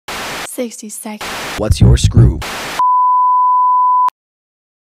60 seconds. What's your Skroove?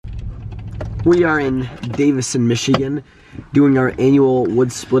 We are in Davison, Michigan, doing our annual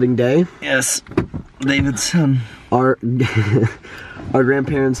wood splitting day. Yes, Davidson. Our our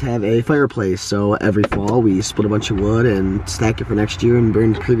grandparents have a fireplace, so every fall we split a bunch of wood and stack it for next year and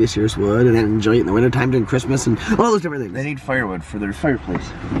burn previous year's wood and then enjoy it in the wintertime during Christmas and all those different things. They need firewood for their fireplace.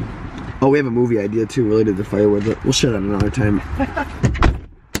 Oh, we have a movie idea too related to firewood, but we'll share that another time.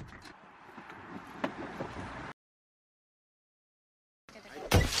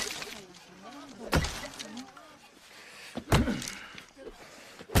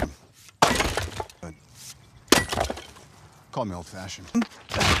 Call me old-fashioned.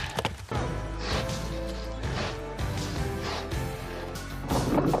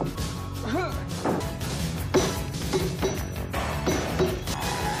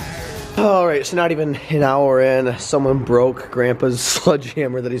 Alright, so not even an hour in, someone broke Grandpa's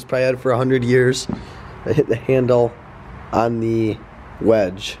sledgehammer that he's probably had for 100 years. It hit the handle on the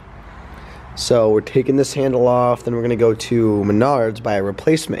wedge. So we're taking this handle off, then we're gonna go to Menards, buy a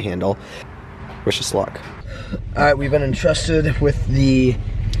replacement handle. Wish us luck. Alright, we've been entrusted with the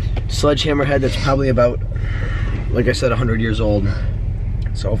sledgehammer head that's probably about, like I said, 100 years old.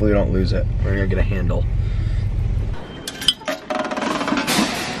 So hopefully we don't lose it. We're gonna get a handle.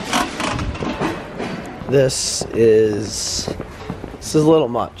 This is a little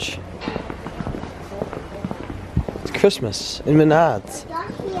much. It's Christmas in Menards.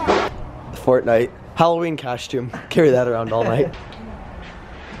 Fortnite Halloween costume. Carry that around all night.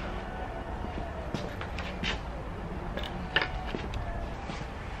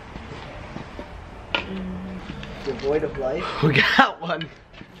 Devoid of life. We got one.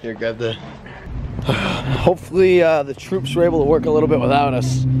 Here, grab the. Hopefully the troops were able to work a little bit without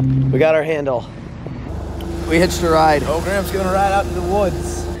us. We got our handle. We hitched a ride. Oh, Graham's gonna ride out to the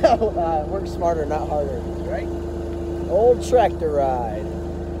woods. Work smarter, not harder. Right? Old tractor ride.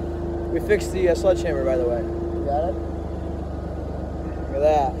 We fixed the sledgehammer, by the way. You got it? Look at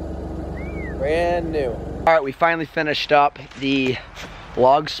that. Brand new. All right, we finally finished up. The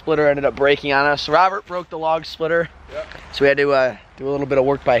log splitter ended up breaking on us. Robert broke the log splitter. Yep. So we had to do a little bit of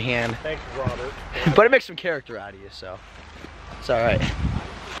work by hand. Thanks, Robert. But it makes some character out of you, so it's all right.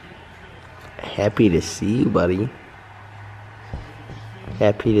 Happy to see you, buddy.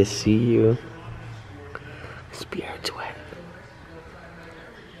 Happy to see you. Spirit's wet.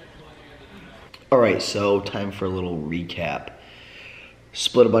 Alright, so time for a little recap.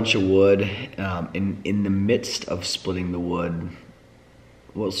 Split a bunch of wood. In the midst of splitting the wood,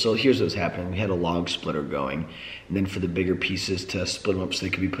 well, so here's what's happening. We had a log splitter going, and then for the bigger pieces to split them up so they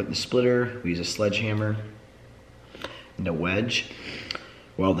could be put in the splitter, we used a sledgehammer and a wedge.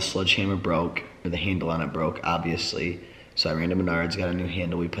 Well, the sledgehammer broke, or the handle on it broke, obviously. So I ran to Menards, got a new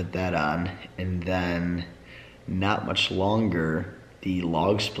handle, we put that on, and then not much longer, the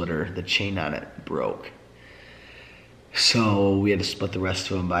log splitter, the chain on it broke. So we had to split the rest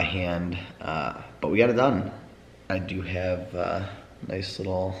of them by hand, but we got it done. I do have a nice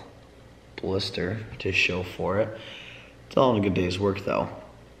little blister to show for it. It's all in a good day's work though.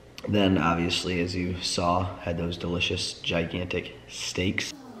 Then obviously, as you saw, had those delicious, gigantic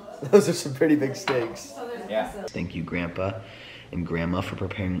steaks. Those are some pretty big steaks. Yeah. Thank you, Grandpa and Grandma, for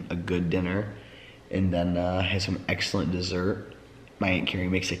preparing a good dinner. And then had some excellent dessert. My Aunt Carrie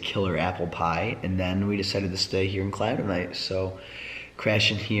makes a killer apple pie. And then we decided to stay here in Cloud tonight. So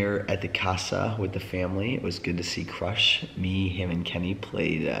crashing here at the casa with the family. It was good to see Crush. Me, him, and Kenny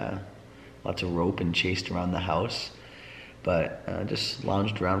played lots of rope and chased around the house. But just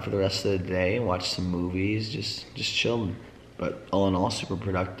lounged around for the rest of the day and watched some movies, just chilled. But all in all, super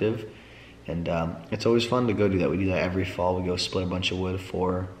productive. And it's always fun to go do that. We do that every fall. We go split a bunch of wood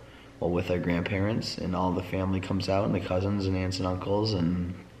with our grandparents, and all the family comes out, and the cousins and aunts and uncles,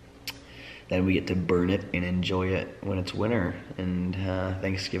 and then we get to burn it and enjoy it when it's winter, and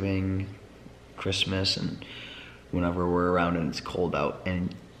Thanksgiving, Christmas, and whenever we're around and it's cold out.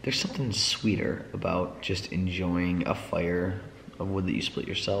 And there's something sweeter about just enjoying a fire of wood that you split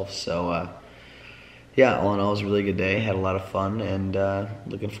yourself. So yeah, all in all, it was a really good day. Had a lot of fun, and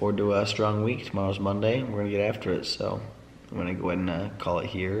looking forward to a strong week. Tomorrow's Monday, and we're gonna get after it. So I'm gonna go ahead and call it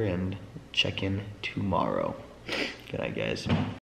here and check in tomorrow. Good night, guys.